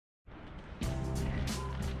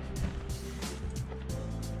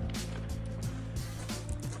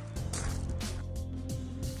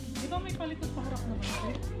may palikot sa harap naman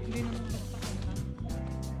eh. Hindi naman masaktan na.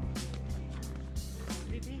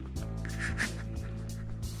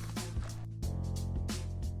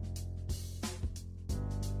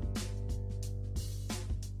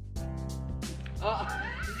 Ah!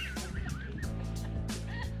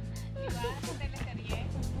 Diba? Sa teleserye?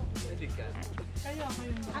 Pwede ka. Kaya kayo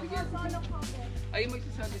Ay,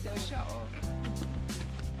 magsasali daw siya, oh.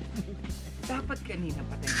 Dapat kanina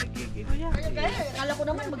pa tayo nagigil. Kaya, Akala ko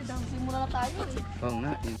naman magsimula na tayo eh. Oo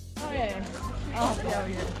nga, eh. oh yeah. Oh, yeah.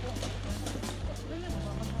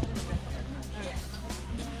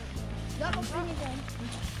 Gakong pingi dyan.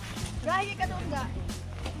 Gaya ka doon ga.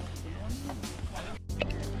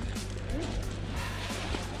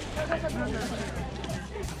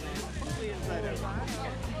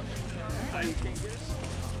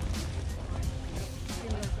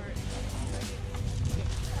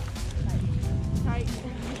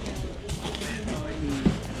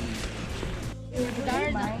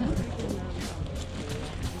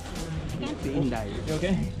 Inday. You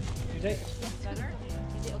okay? Yes, brother.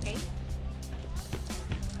 Is it okay?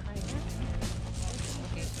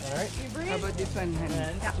 Okay. Alright. How about this one, honey?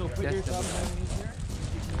 And so put Just yourself the- down easier.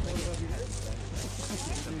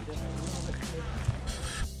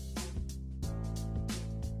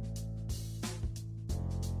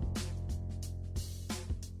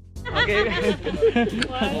 Okay.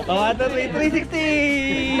 Oh,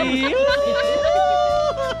 360!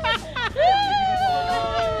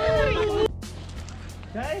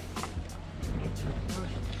 Okay.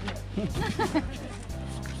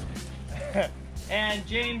 And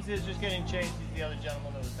James is just getting changed. He's the other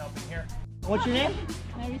gentleman that was helping here. What's your name?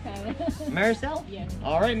 Maricel. Maricel? Yes.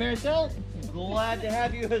 All right, Maricel. Glad to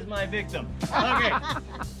have you as my victim. Okay.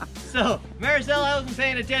 So, Maricel, I wasn't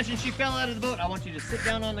paying attention. She fell out of the boat. I want you to sit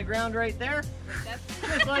down on the ground right there.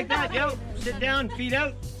 Just like that. Yo, sit down, feet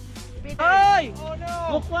out. Hi! Oh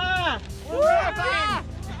no! Mukwah! Mukwah!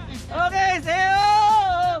 Okay,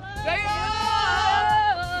 sayo! Sayo!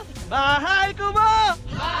 Bahay ko mo!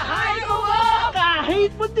 Bahay ko mo!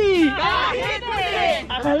 Kahit puti! Kahit puti!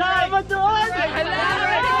 Ang halaman doon! Ang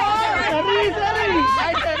halaman doon! Sari-sari!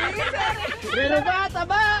 Ay, sari-sari! Pero ba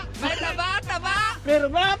taba? May taba-taba! Pero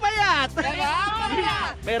ba payat?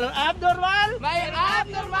 Taba-payat! Pero abnormal? May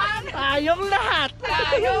abnormal! Tayong lahat!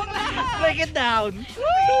 Tayong lahat! Break it down!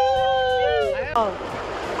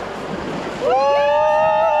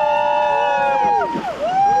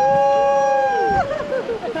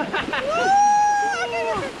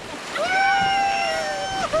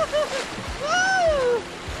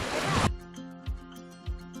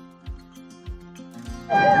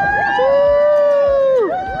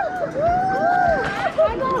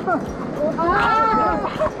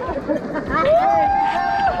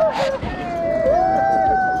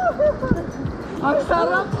 Ang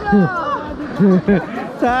sarap na!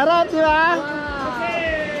 Sarap, di ba?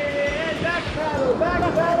 Okay, back paddle, back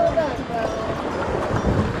paddle, back paddle.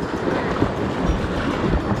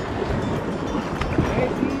 Okay,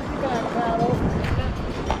 easy back paddle.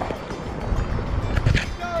 Keep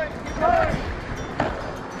going, keep going.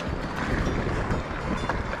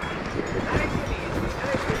 Nice and easy,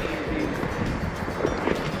 nice and easy.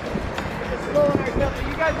 Just slowing ourselves.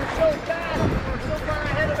 You guys are so fast. We're so far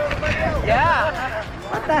ahead of everybody else. Yeah!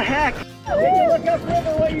 What the heck? Did you look up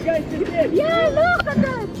river what you guys just did? Yeah, look at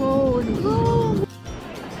that! Holy Oh.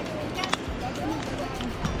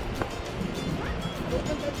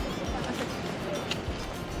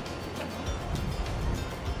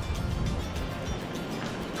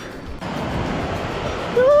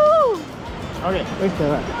 Okay, wait a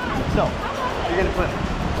minute. So, you're gonna put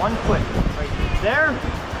one foot right there,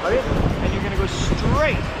 right? And you're gonna go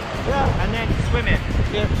straight. Yeah. And then swim in.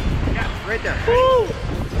 Yeah. Yeah, right there. Woo!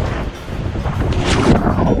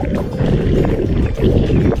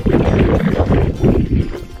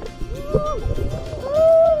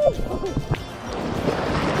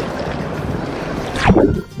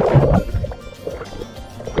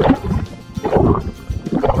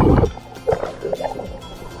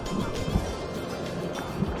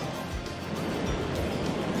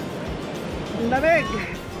 Lamig!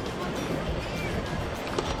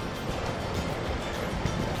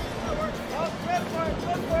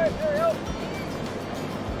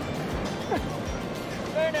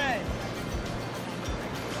 Very nice.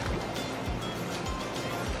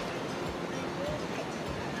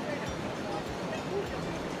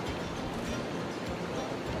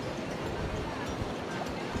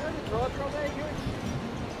 Throw a tropang here.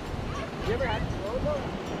 You ever had to throw a boat?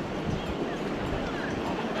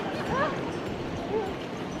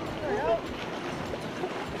 What the hell?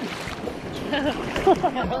 Thank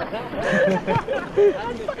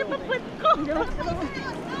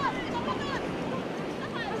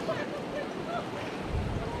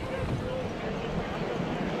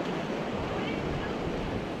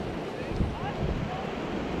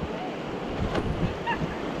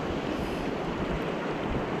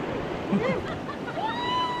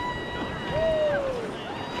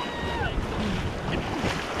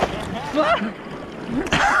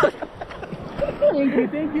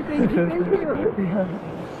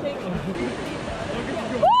you.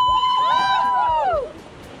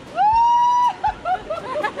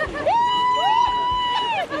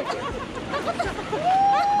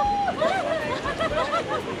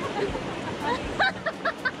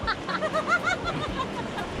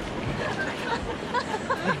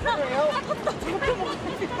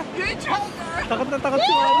 Takot na takot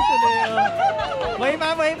si Maricel eh. Buhay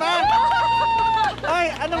pa, buhay pa! Ay,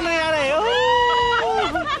 anong nangyari? Oh!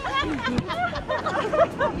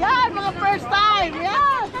 Yan, mga first time!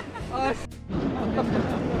 Yan!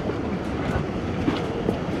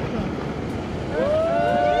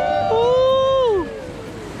 Woo!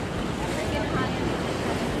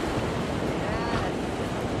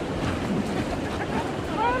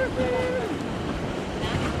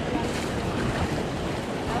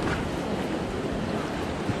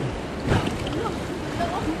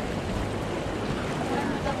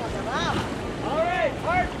 Alright,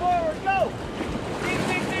 hard forward, go! Dig,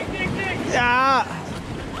 dig, dig, dig, dig! Yeah!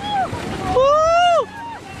 Woo!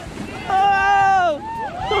 Oh!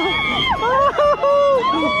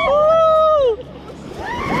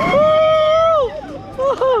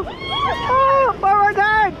 Forward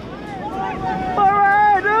hard!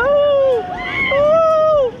 Forward!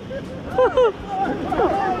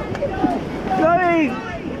 Going!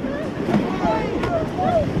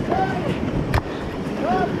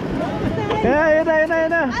 Yan na, yan na, yan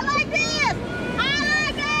na! I like this! I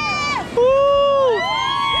like this! Woo!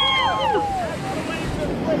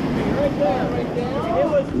 Right there, right there. It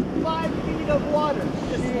was 5 feet of water.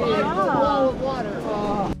 Just 5-foot wall of water.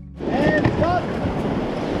 And stop.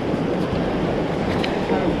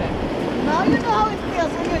 Now you know how it feels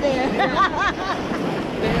when you're there.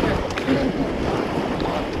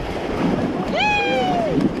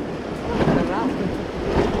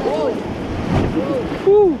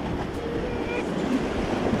 Woo!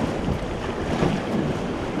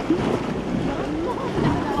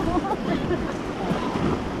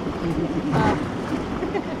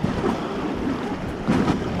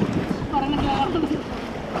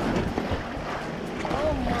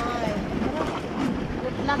 Oh my.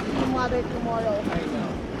 Good luck to your mother tomorrow. I know.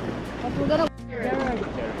 But we're gonna...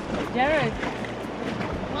 Jared.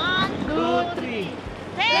 1, 2, 3.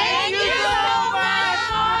 Thank you so much!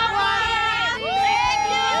 Thank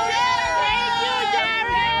you,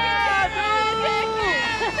 Jared! Thank you,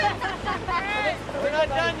 We're not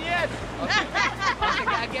done yet.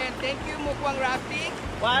 Again, thank you, Mukwah Rafting.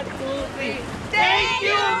 1, 2, 3. Thank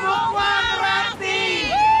you, Mukwah Rafting!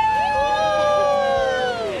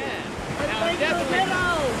 Now definitely.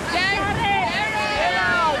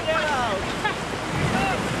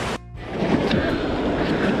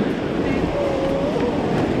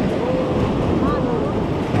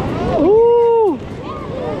 Woo!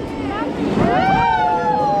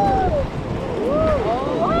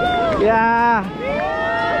 Yeah!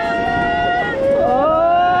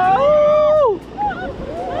 Oh!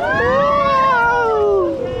 Wow!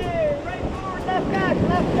 Right forward,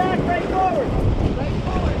 left back, right forward. Right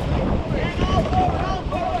forward. And all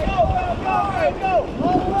forward, go.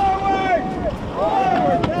 All forward.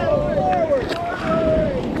 Forward, pedal forward.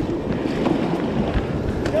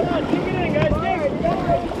 Come on, kick it in, guys. Kick it.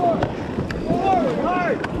 Forward,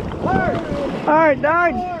 hard. Hard,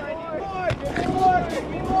 hard!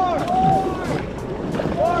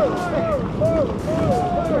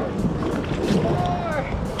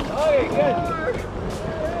 Okay, good.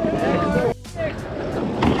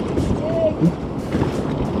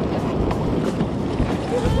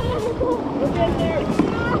 We're getting there.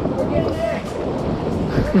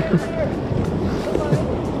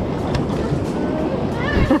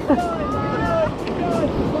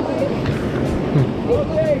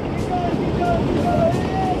 Okay, keep going.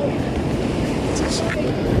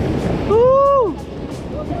 Woo!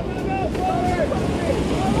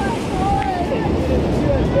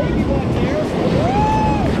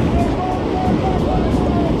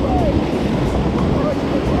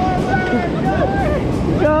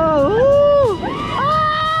 Go! Woo!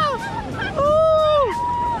 Ah!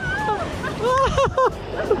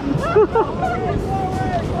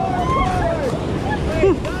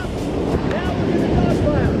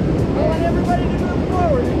 I want everybody to move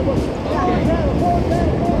forward.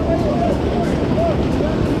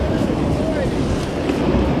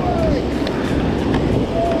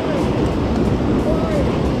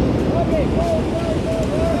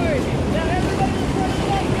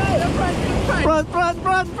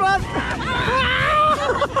 front, front!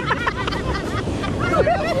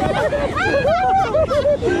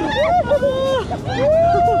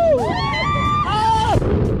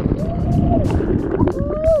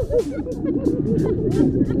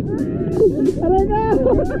 Aray ka!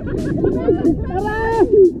 Aray!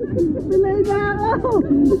 Pilay na ako!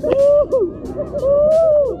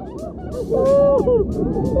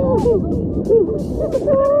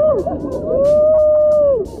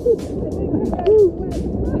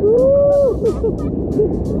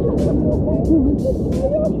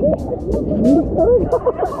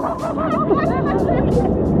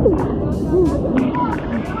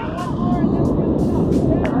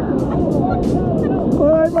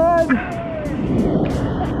 Alright, man!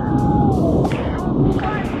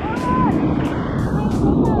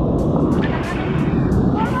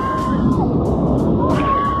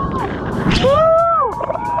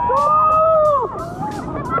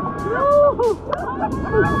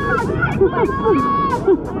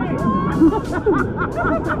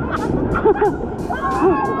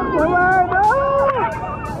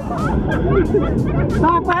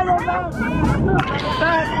 Stop!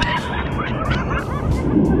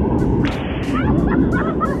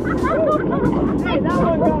 Hey, that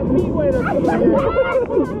one got me way to okay,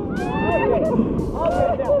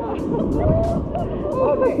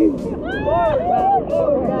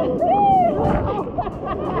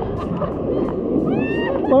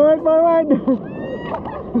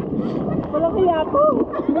 forward.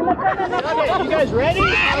 Okay, you guys ready?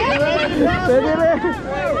 Are you ready?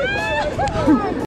 Ready.